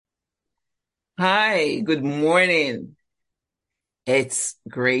Hi, good morning. It's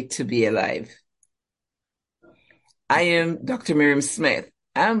great to be alive. I am Dr. Miriam Smith.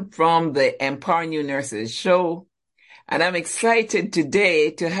 I'm from the Empower New Nurses show, and I'm excited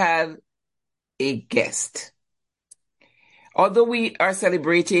today to have a guest. Although we are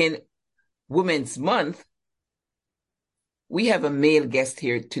celebrating Women's Month, we have a male guest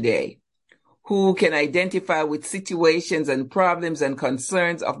here today who can identify with situations and problems and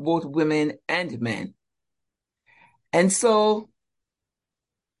concerns of both women and men. And so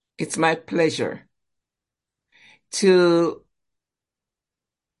it's my pleasure to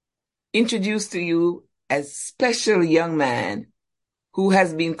introduce to you a special young man who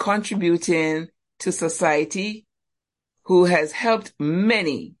has been contributing to society, who has helped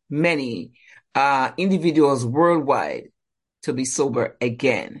many individuals worldwide to be sober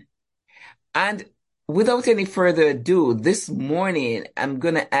again. And without any further ado, this morning, I'm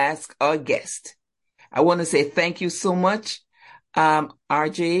going to ask our guest. I want to say thank you so much,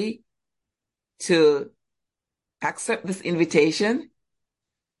 RJ, to accept this invitation.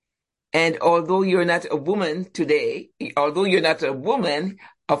 And although you're not a woman today, although you're not a woman,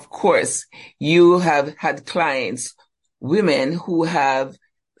 of course, you have had clients, women who have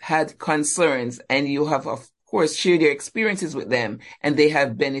had concerns, and you have, of course, shared your experiences with them, and they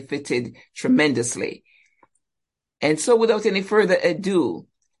have benefited tremendously. And so without any further ado,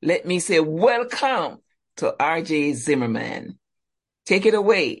 let me say welcome to RJ Zimmerman. Take it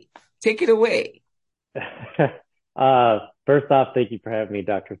away. Take it away. First off, thank you for having me,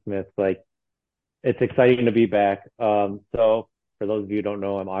 Dr. Smith. It's exciting to be back. So for those of you who don't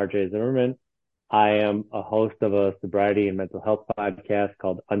know, I'm RJ Zimmerman. I am a host of a sobriety and mental health podcast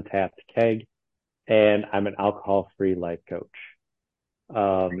called Untapped Keg, and I'm an alcohol-free life coach.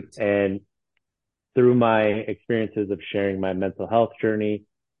 Great. And through my experiences of sharing my mental health journey,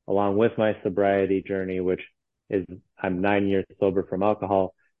 along with my sobriety journey, which is I'm 9 years sober from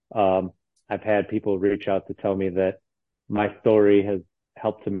alcohol, I've had people reach out to tell me that my story has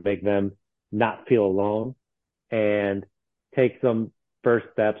helped to make them not feel alone and take some first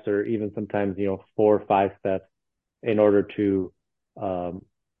steps or even sometimes, 4 or 5 steps in order to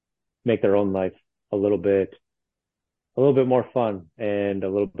make their own life a little bit more fun and a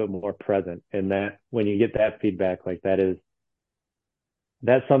little bit more present. And that when you get that feedback,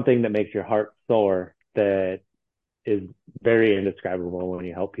 that's something that makes your heart soar, that is very indescribable when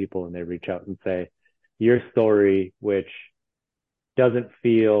you help people and they reach out and say, your story, which doesn't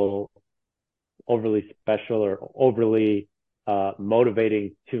feel overly special or overly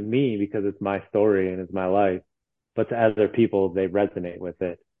motivating to me because it's my story and it's my life, but to other people, they resonate with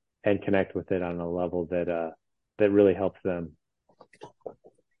it and connect with it on a level that really helps them.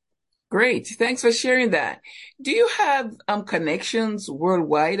 Great. Thanks for sharing that. Do you have connections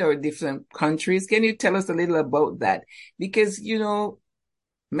worldwide or different countries? Can you tell us a little about that? Because,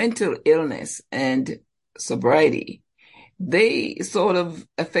 mental illness and sobriety, they sort of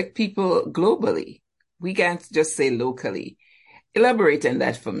affect people globally. We can't just say locally. Elaborate on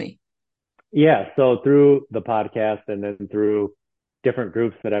that for me. Yeah. So through the podcast and then through different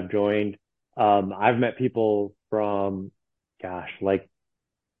groups that I've joined, I've met people from, gosh,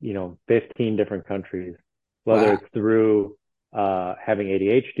 15 different countries, whether Wow. it's through having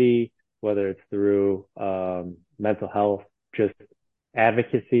ADHD, whether it's through mental health, just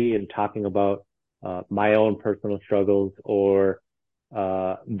advocacy and talking about my own personal struggles or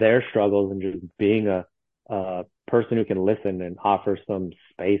their struggles, and just being a person who can listen and offer some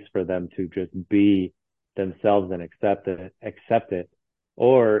space for them to just be themselves and accept it.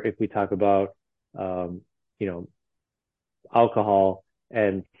 Or if we talk about, you know, alcohol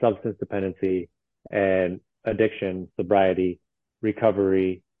and substance dependency and addiction, sobriety,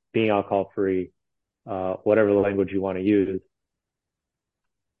 recovery, being alcohol free, whatever language you want to use.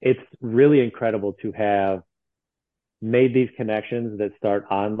 It's really incredible to have made these connections that start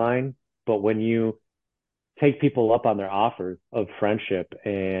online, but when you take people up on their offers of friendship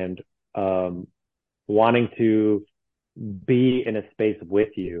and wanting to be in a space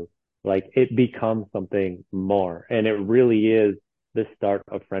with you, it becomes something more. And it really is the start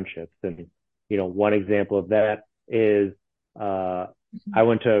of friendships. And, one example of that is I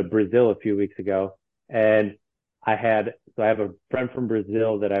went to Brazil a few weeks ago, and I have a friend from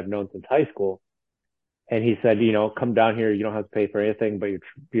Brazil that I've known since high school. And he said, come down here. You don't have to pay for anything but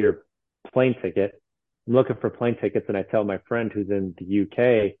your plane ticket. I'm looking for plane tickets. And I tell my friend who's in the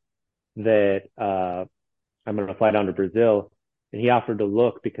UK that I'm going to fly down to Brazil. And he offered to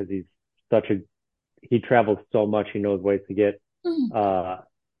look because he travels so much. He knows ways to get Mhm.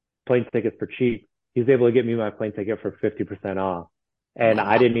 plane tickets for cheap. He was able to get me my plane ticket for 50% off. And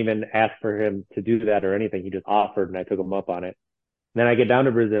I Wow. didn't even ask for him to do that or anything. He just offered and I took him up on it. Then I get down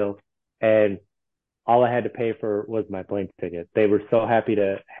to Brazil and all I had to pay for was my plane ticket. They were so happy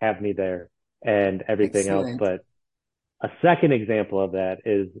to have me there and everything else. Excellent. But a second example of that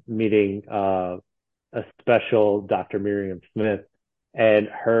is meeting a special Dr. Miriam Smith and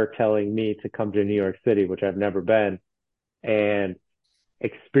her telling me to come to New York City, which I've never been, and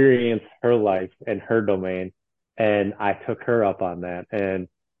experience her life and her domain. And I took her up on that. And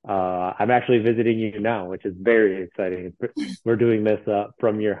I'm actually visiting you now, which is very exciting. We're doing this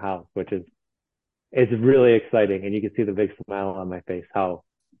from your house, which is it's really exciting. And you can see the big smile on my face, how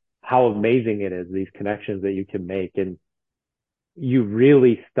amazing it is, these connections that you can make. And you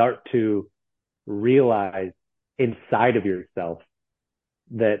really start to realize inside of yourself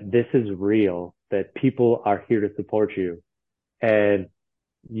that this is real, that people are here to support you. And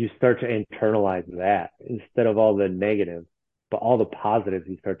you start to internalize that instead of all the negatives, but all the positives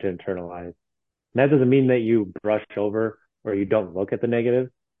you start to internalize. And that doesn't mean that you brush over or you don't look at the negatives,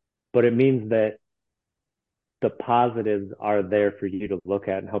 but it means that the positives are there for you to look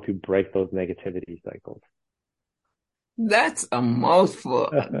at and help you break those negativity cycles. That's a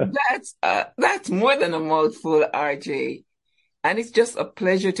mouthful. That's more than a mouthful, RJ. And it's just a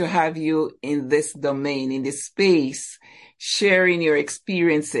pleasure to have you in this domain, in this space, sharing your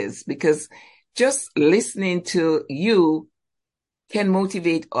experiences, because just listening to you can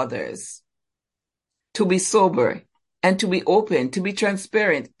motivate others to be sober and to be open, to be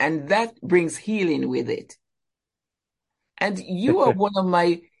transparent. And that brings healing with it. And you are one of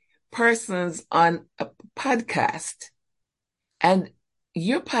my persons on a podcast. And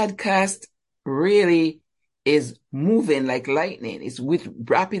your podcast really is moving like lightning. It's with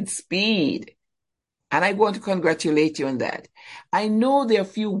rapid speed. And I want to congratulate you on that. I know there are a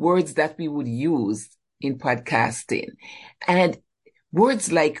few words that we would use in podcasting, and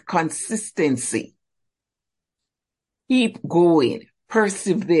words like consistency, keep going,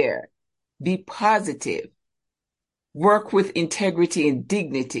 persevere, be positive, work with integrity and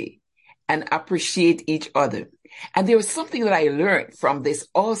dignity, and appreciate each other. And there was something that I learned from this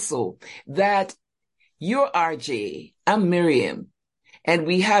also, that you're RJ, I'm Miriam, and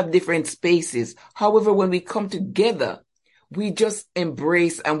we have different spaces. However, when we come together, we just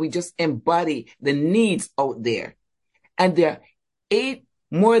embrace and we just embody the needs out there. And there are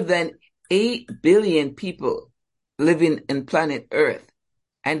more than 8 billion people living on planet Earth.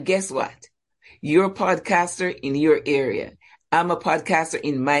 And guess what? You're a podcaster in your area. I'm a podcaster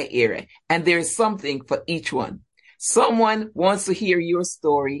in my area. And there's something for each one. Someone wants to hear your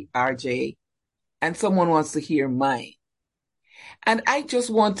story, RJ, and someone wants to hear mine. And I just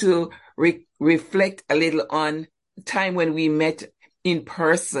want to reflect a little on the time when we met in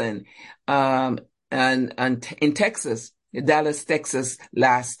person and in Texas, Dallas, Texas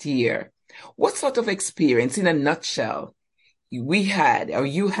last year. What sort of experience, in a nutshell, we had, or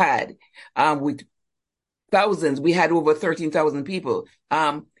you had, with thousands? We had over 13,000 people.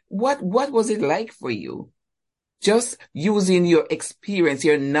 What was it like for you? Just using your experience,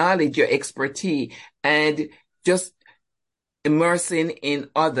 your knowledge, your expertise, and just immersing in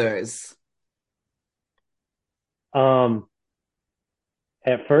others. At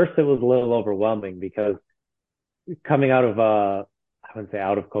first it was a little overwhelming because coming out of I wouldn't say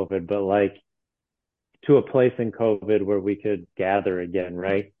out of COVID, but like to a place in COVID where we could gather again,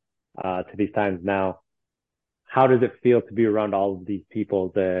 right? To these times now. How does it feel to be around all of these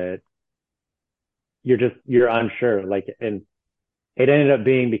people that you're unsure? Like, and it ended up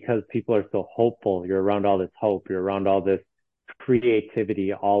being because people are so hopeful. You're around all this hope. You're around all this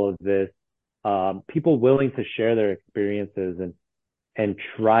creativity, all of this, people willing to share their experiences and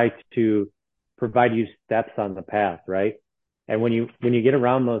try to provide you steps on the path, right? And when you get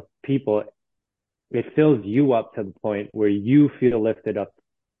around those people, it fills you up to the point where you feel lifted up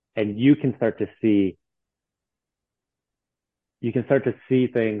and you can start to see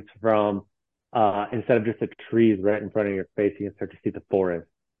things from instead of just the trees right in front of your face, you can start to see the forest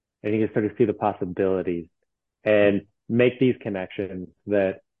and you can start to see the possibilities and make these connections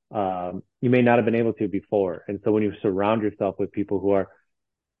that you may not have been able to before. And so when you surround yourself with people who are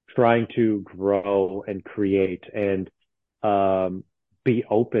trying to grow and create and be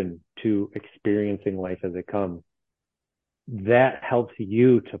open to experiencing life as it comes, that helps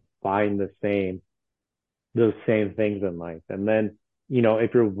you to find those same things in life. And then,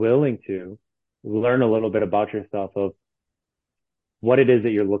 if you're willing to learn a little bit about yourself of what it is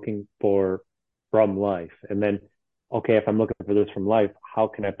that you're looking for from life. And then, okay, if I'm looking for this from life, how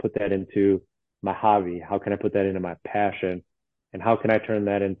can I put that into my hobby? How can I put that into my passion? And how can I turn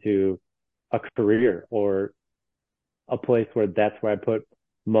that into a career or a place where that's where I put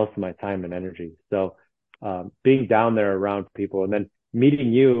most of my time and energy. So being down there around people and then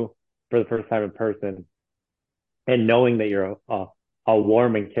meeting you for the first time in person and knowing that you're a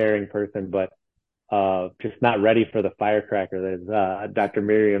warm and caring person, but just not ready for the firecracker that is Dr.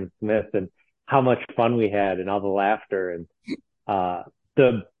 Miriam Smith, and how much fun we had and all the laughter and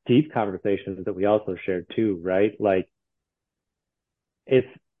the deep conversations that we also shared too, right? Like it's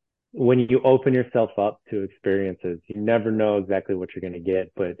when you open yourself up to experiences, you never know exactly what you're going to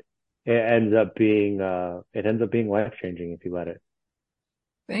get, but it ends up being life changing if you let it.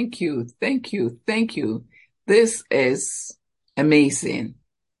 Thank you. Thank you. Thank you. This is amazing.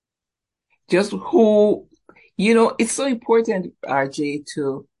 Just who, it's so important, RJ,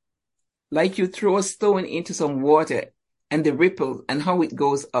 to like you throw a stone into some water and the ripple and how it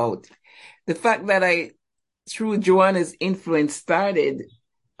goes out. The fact that through Joanna's influence, started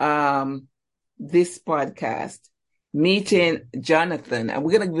this podcast, meeting Jonathan. And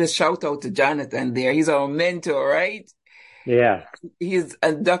we're going to give a shout out to Jonathan there. He's our mentor, right? Yeah. He's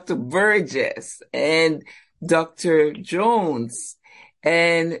Dr. Burgess and Dr. Jones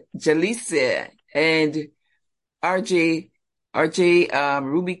and Jalicia and RJ,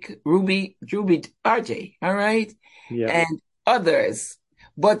 Ruby, RJ, all right? Yeah. And others.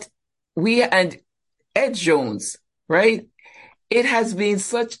 But and Ed Jones, right? It has been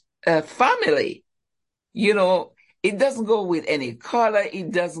such a family, it doesn't go with any color.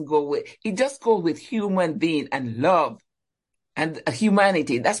 It just goes with human being and love and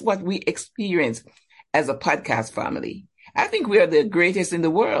humanity. That's what we experience as a podcast family. I think we are the greatest in the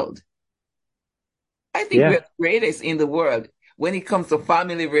world. I think we're the greatest in the world when it comes to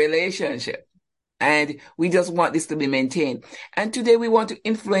family relationship. And we just want this to be maintained. And today we want to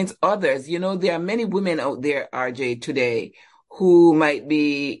influence others. There are many women out there, RJ, today who might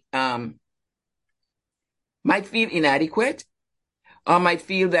feel inadequate or might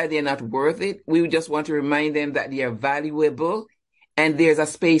feel that they're not worth it. We just want to remind them that they are valuable and there's a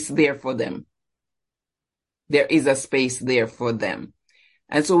space there for them. There is a space there for them.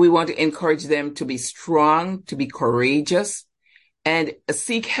 And so we want to encourage them to be strong, to be courageous, and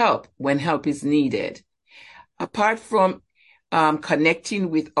seek help when help is needed. Apart from connecting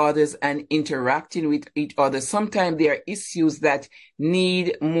with others and interacting with each other, sometimes there are issues that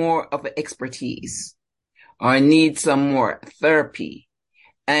need more of expertise or need some more therapy.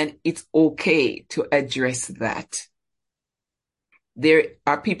 And it's okay to address that. There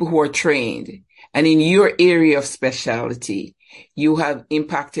are people who are trained, and in your area of specialty, you have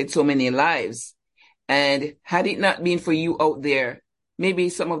impacted so many lives. And had it not been for you out there, maybe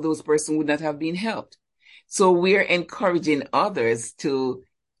some of those persons would not have been helped. So we're encouraging others to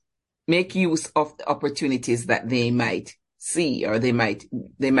make use of the opportunities that they might see or they might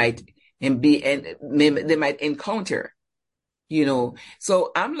encounter,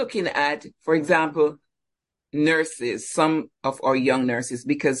 So I'm looking at, for example, nurses, some of our young nurses,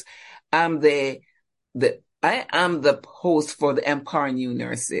 because I am the host for the Empower New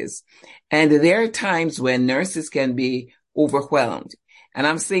Nurses. And there are times when nurses can be overwhelmed. And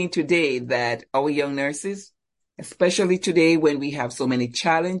I'm saying today that our young nurses, especially today when we have so many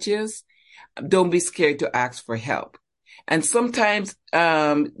challenges, don't be scared to ask for help. And sometimes,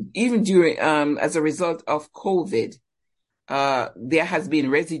 even during, as a result of COVID, there has been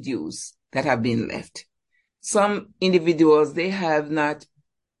residues that have been left. Some individuals, they have not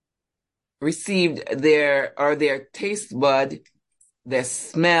received their taste bud, their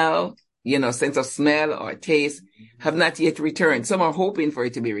smell, sense of smell or taste have not yet returned. Some are hoping for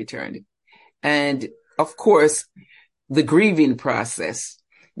it to be returned. And of course, the grieving process,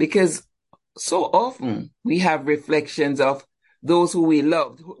 because so often we have reflections of those who we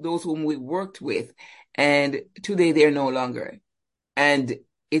loved, those whom we worked with, and today they're no longer. And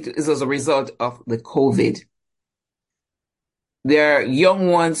it is as a result of the COVID. There are young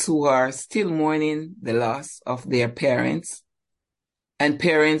ones who are still mourning the loss of their parents, and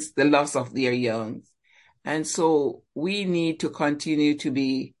parents, the loss of their young. And so we need to continue to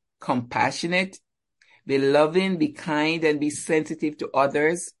be compassionate, be loving, be kind, and be sensitive to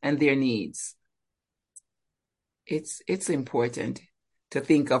others and their needs. It's important to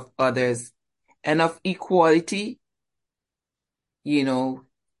think of others and of equality. Don't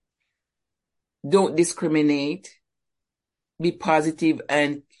discriminate. Be positive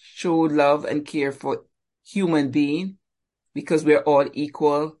and show love and care for human being, because we're all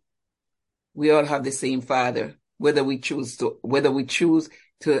equal. We all have the same Father, whether we choose to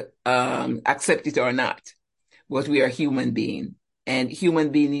accept it or not. But we are human being, and human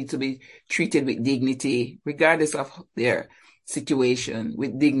beings need to be treated with dignity, regardless of their situation,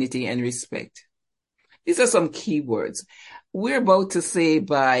 with dignity and respect. These are some key words. We're about to say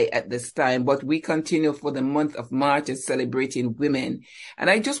bye at this time, but we continue for the month of March as celebrating women. And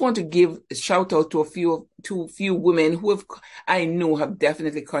I just want to give a shout out to a few women who I know have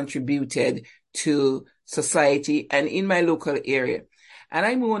definitely contributed to society and in my local area. And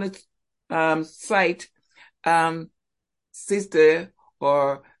I'm going to cite Sister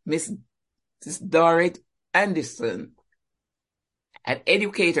or Miss Dorrit Anderson, an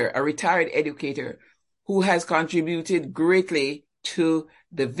educator, a retired educator who has contributed greatly to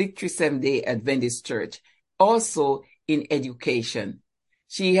the Victory Seventh-day Adventist Church, also in education.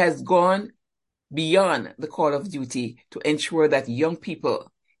 She has gone beyond the call of duty to ensure that young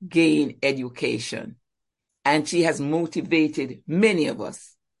people gain education. And she has motivated many of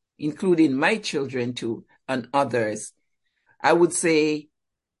us, including my children too, and others. I would say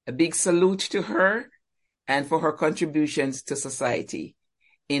a big salute to her and for her contributions to society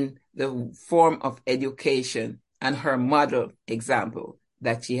in the form of education and her model example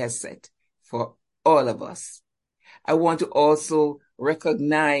that she has set for all of us. I want to also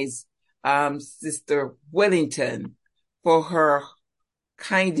recognize Sister Wellington for her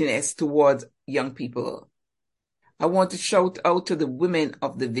kindness towards young people. I want to shout out to the women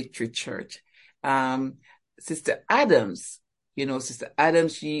of the Victory Church. Sister Adams, Sister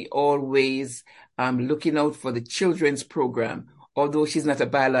Adams, she always looking out for the children's program, although she's not a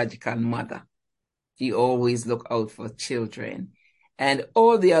biological mother. She always look out for children. And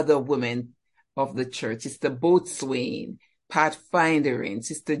all the other women of the church, Sister Boatswain, Pat Finderin,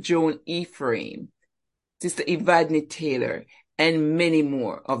 Sister Joan Ephraim, Sister Evadne Taylor, and many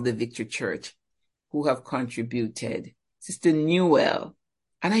more of the Victory Church who have contributed. Sister Newell,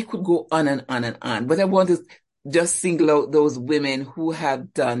 and I could go on and on and on, but I want to just single out those women who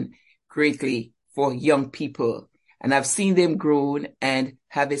have done greatly for young people. And I've seen them grown and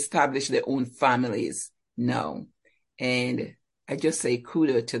have established their own families now. And I just say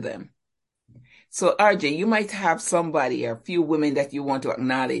kudos to them. So RJ, you might have somebody or a few women that you want to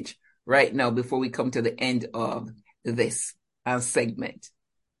acknowledge right now before we come to the end of this segment.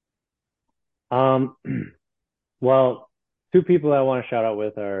 Well, two people I want to shout out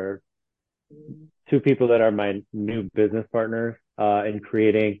with are two people that are my new business partners in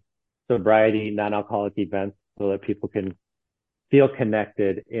creating sobriety non-alcoholic events so that people can feel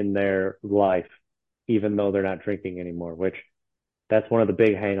connected in their life, even though they're not drinking anymore, which that's one of the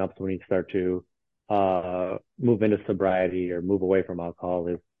big hangups when you start to move into sobriety or move away from alcohol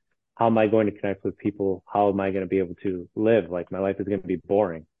is how am I going to connect with people? How am I going to be able to live? Like my life is going to be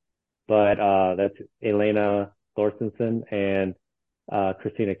boring. But that's Elena Thorstensen and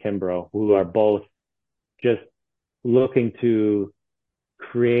Christina Kimbrough, who are both just looking to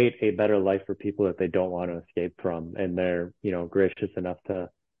create a better life for people that they don't want to escape from. And they're, gracious enough to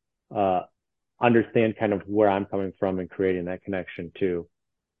understand kind of where I'm coming from and creating that connection too.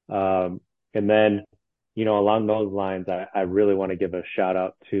 And then, along those lines, I really want to give a shout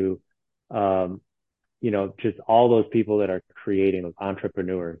out to, just all those people that are creating, those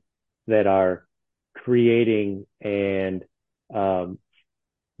entrepreneurs that are creating and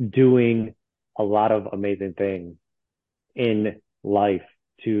doing a lot of amazing things in life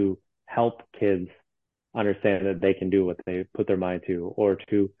to help kids understand that they can do what they put their mind to, or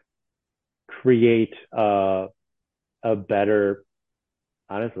to create a better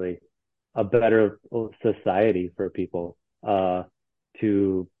society for people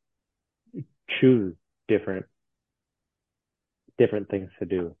to choose different things to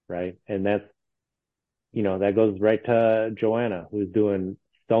do, right? And that's, that goes right to Joanna, who's doing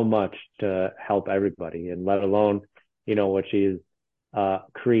so much to help everybody, and let alone, what she's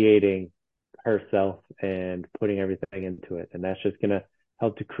creating herself and putting everything into it. And that's just going to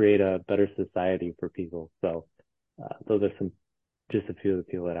help to create a better society for people. So those are just a few of the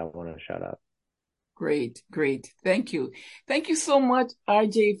people that I want to shout out. Great. Thank you. Thank you so much,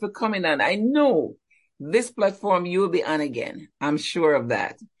 RJ, for coming on. I know this platform you'll be on again. I'm sure of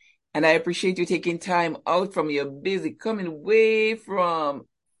that. And I appreciate you taking time out from your busy, coming way from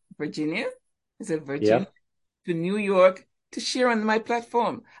Virginia. Is it Virginia? Yep. To New York to share on my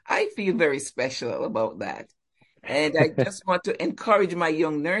platform. I feel very special about that. And I just want to encourage my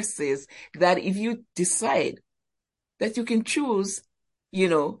young nurses that if you decide that you can choose,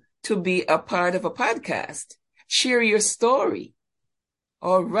 to be a part of a podcast, share your story.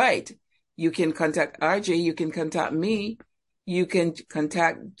 All right. You can contact RJ. You can contact me. You can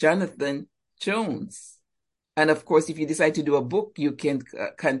contact Jonathan Jones. And of course, if you decide to do a book, you can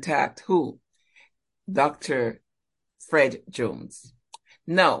contact who? Dr. Fred Jones.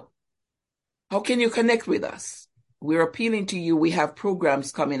 Now, how can you connect with us? we're appealing to you. We have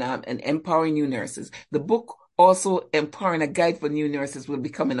programs coming up and empowering new nurses. The book also Empowering a Guide for New Nurses will be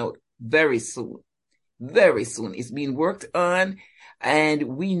coming out very soon. Very soon. It's being worked on and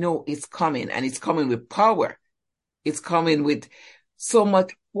we know it's coming, and it's coming with power. It's coming with so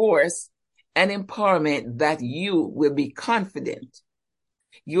much force and empowerment that you will be confident.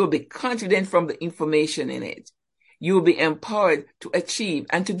 You will be confident from the information in it. You will be empowered to achieve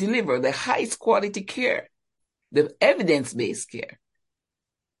and to deliver the highest quality care, the evidence-based care,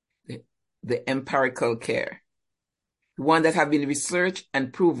 the empirical care, the one that have been researched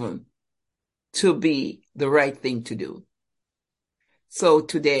and proven to be the right thing to do. So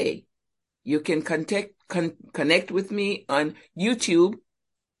today, you can connect with me on YouTube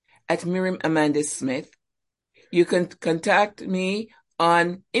at Miriam Amanda Smith. You can contact me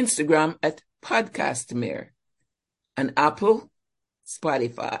on Instagram at PodcastMir, on Apple,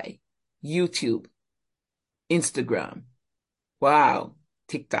 Spotify, YouTube, Instagram, wow,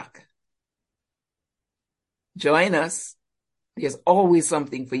 TikTok. Join us. There's always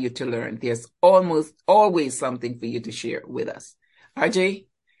something for you to learn. There's almost always something for you to share with us. RJ,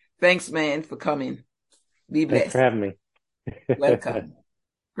 thanks, man, for coming. Be blessed. Thanks for having me. Welcome.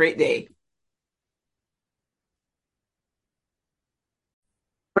 Great day.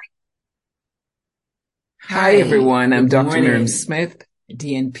 Hi, everyone. I'm Dr. Miriam Smith,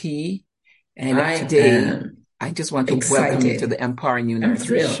 DNP. And today, I just want to welcome you to the Empowering New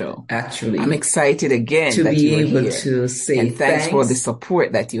Nurses show. Actually, I'm excited again to that be you're able here. to say and thanks for the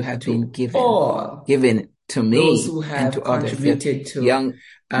support that you have been given to me those who have and to contributed others, to young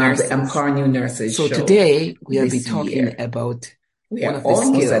nurses. the Empowering New Nurses So show. today we'll be this talking year. about We one are of the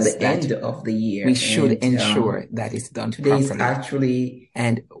almost skills at the end of the year. we should and, ensure that it's done today is properly. actually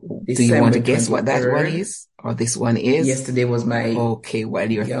And do you want to guess what that one 23rd. is, or this one is? Yesterday was my Okay,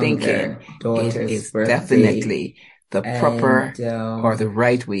 while you're thinking, it daughter's is birthday. definitely the proper And, or the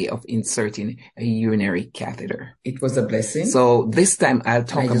right way of inserting a urinary catheter. It was a blessing. So this time I'll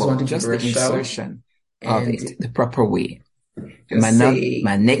talk about just the give her a shout insertion of and it, the proper way. just say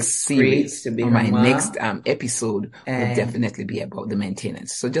My next it's great series to be or her my mom, next episode will and definitely be about the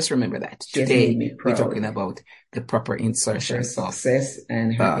maintenance. So just remember that. she has Today made me we're proud talking about the proper of insertion her of success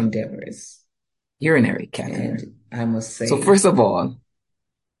and her endeavors. urinary catheter. And I must say, So first of all,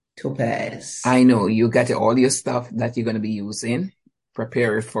 Topaz. I know you got all your stuff that you're going to be using.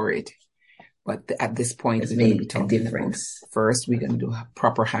 Prepare for it. But at this point, It's we're going to be made a talking difference about first, we're going to do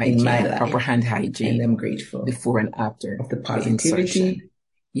proper in hygiene, my life, proper hand and hygiene I'm grateful before and after of the the positivity insertion.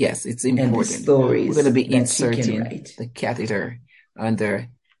 Yes, it's and the important. We're stories going to be that she can inserting write. the catheter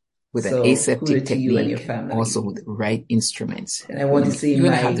with an So aseptic kudos to you and your technique, family. also with the right instruments. And I want to say You're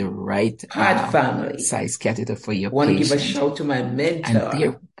going to have my the right Pod family. size catheter for your I want to give a patient. shout to my And mentor,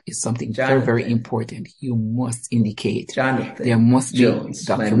 there is something very, very Jonathan. important. You must indicate. Jonathan There must be Jones,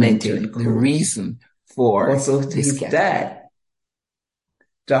 my mentor documented and the coach. reason for Also to this his catheter. dad,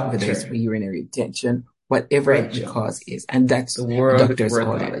 Whether it's for Dr. urinary retention, whatever Fred the cause Jones, is. And that's the the world doctor's order.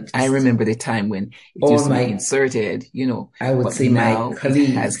 orthologist. I remember the time when it All used to be my, inserted, I would but say now my it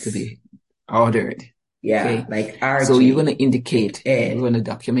has to colleagues, be ordered. yeah, Okay. like So you're going RJ, to indicate, Ed, we're going to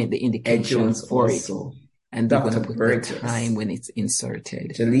document the Ed indication Jones for it. also, And we're going Dr. to put the Burgess, time when it's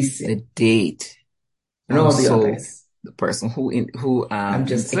inserted, Jaleesa, the date, and all the also others. the person who I'm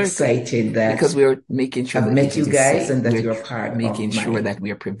just inserted, excited that because we're making sure I've that met it you is guys safe. and that We're you're a part making of sure my that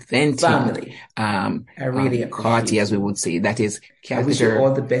we are preventing family. I really CART, appreciate as we you. would say, that is I wish you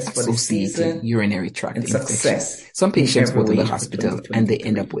all the catheter best for this associated season urinary tract and infection. success Some in patients every go to the way for hospital and they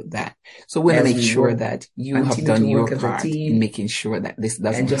end up 2023. with that. So we're going to As make we sure work, that you have continue done to your work as a part in team making sure that this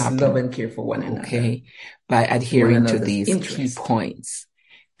doesn't and just love happen. and care for one another, Okay. By in one adhering to another's these key interest. points,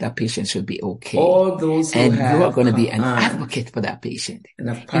 that patient should be okay. All those who And you are have going to be come an on advocate for that patient. and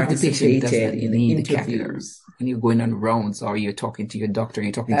have If the patient does participated not in need the catheter, interviews, and you're going on rounds or you're talking to your doctor,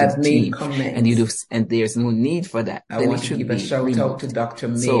 you're talking to have the made team, and comments, and there's no need for that, I then want it to should give a be shout out to removed.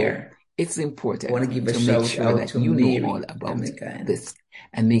 Dr. So Mayer. it's I want important to give a to make shout sure out that to you know all Mary about Amican. this,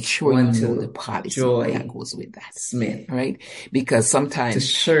 and make I sure you want know the to policy that Joy goes with that. Smith, All right? Because to sometimes,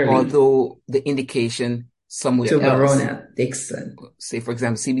 Shirley, although the indication somewhere to else, Verona Dixon, say for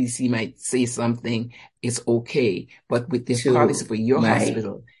example, CBC might say something, it's okay, but with the policy to for your my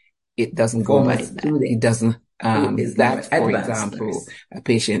hospital, it doesn't go former by that. It student doesn't, who is now that, an for advanced example, nurse, a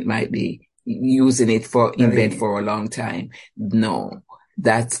patient might be using it for invent Nalini, for a long time. No,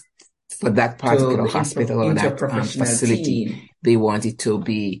 that's for that to particular the hospital or that interprofessional facility. team. They want it to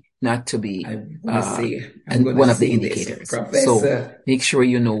be, not to be, I want to say, I'm and going one to of the say this, indicators. So Professor make sure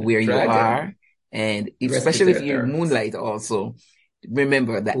you know where you Dragon, are. And especially if you respirator, moonlight also,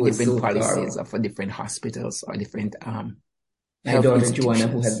 remember that who is different so policies thorough. are for different hospitals or different My health daughter Joanna,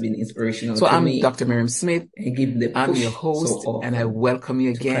 who institutions. has been inspirational So to I'm me Dr. Miriam Smith. and give the I'm push your host, so and I often welcome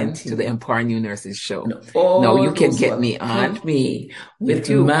you to again to the continue. Empowering New Nurses show. And Now you all can those who get have me on helped me with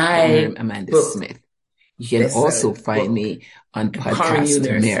YouTube at Miriam my Amanda book, Smith. You can also best-selling find book, me on Empowering New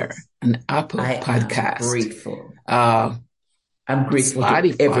Podcast Mirror, Nurses. an Apple I am Podcast, grateful. I'm grateful to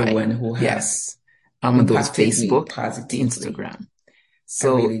Spotify. everyone who has Yes, I'm on those impacted me Facebook, positively. Instagram. I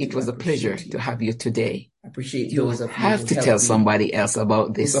So really it do was a pleasure appreciate to you. have you today. I appreciate You those of you have who to tell helped me, somebody else about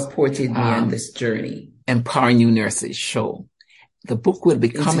who this supported me on this journey. Empowering New Nurses show. The book will be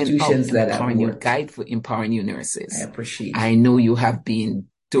coming out, Institutions that I've Empowering New worked. Guide for Empowering New Nurses. I appreciate I know you have been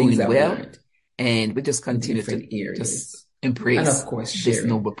things doing I've well, learned and we just in continue to different areas. just embrace And of course, this sharing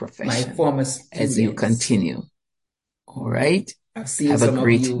noble my profession former as you students. continue. All right. I've seen Have a some of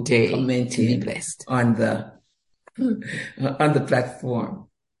great you day. Be commenting blessed. on the platform.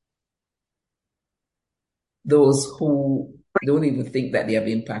 Those who don't even think that they have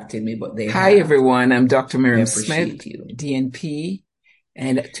impacted me, but they have. Hi, everyone. I'm Dr. I Miriam appreciate Smith, you. DNP.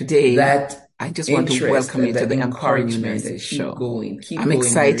 And today, That I just want to interest welcome you and to that the Empowering New encouragement Nurses keep show. going, keep I'm going,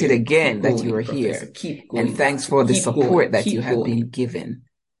 excited Miriam. again Keep that going, you are Professor. here. Keep going, And thanks Pastor. for the Keep support going, that keep you have going. been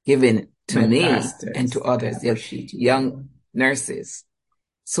given to My me pastors, and to I others, the appreciate you. young nurses.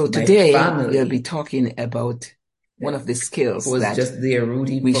 So My today, family, we'll be talking about one of the skills was that just there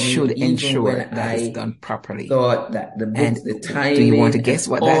rooting we for me should even ensure when that is I done properly. thought that the And books, the do you want to timing, guess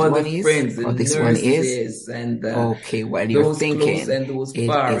and what that all one the is friends, the or this one is? nurses, and Okay, while you're those close thinking, and those it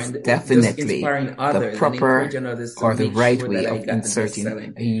far, is and just definitely inspiring the others and proper encouraging others to or the make right sure way that I of got the inserting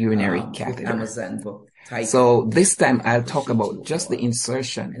best-selling a urinary with catheter. Amazon book title. So this time I I'll talk appreciate about you just the all.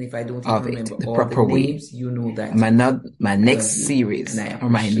 insertion And if I don't of even it, remember the all proper the way. names, you know that My I next love you series and I or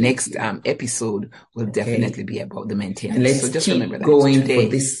my appreciate next you. episode will Okay? definitely be about the And maintenance. let's So just keep remember that going for today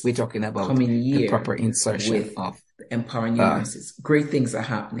this we're talking about coming the proper year insertion with of Empowering New Nurses. Great things are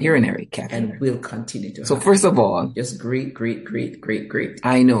happening urinary catheter. and will continue to So happen. first of all, Just great, great, great, great, great.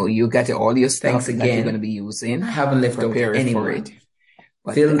 I know you got all your stuff Thanks that you're going to again. be using, I haven't left out preparing for anyone. it.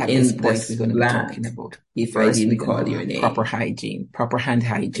 But Fill at this in point, this we're going to be talking blank about if I first, we're didn't going to call do your proper name. hygiene, proper hand It's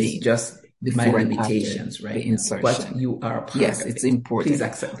hygiene just my before and after limitations the right now. But insertion. you are a part Yes, of it's it. important. Please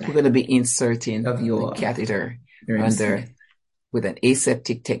accept We're that. going to be inserting Love you the all. catheter Miriam Smith. with an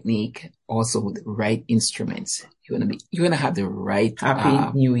aseptic technique, also with the right instruments. You're going to have the right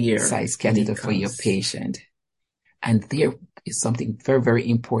Happy New Year size when it catheter for your comes. patient. And there is something very, very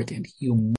important. You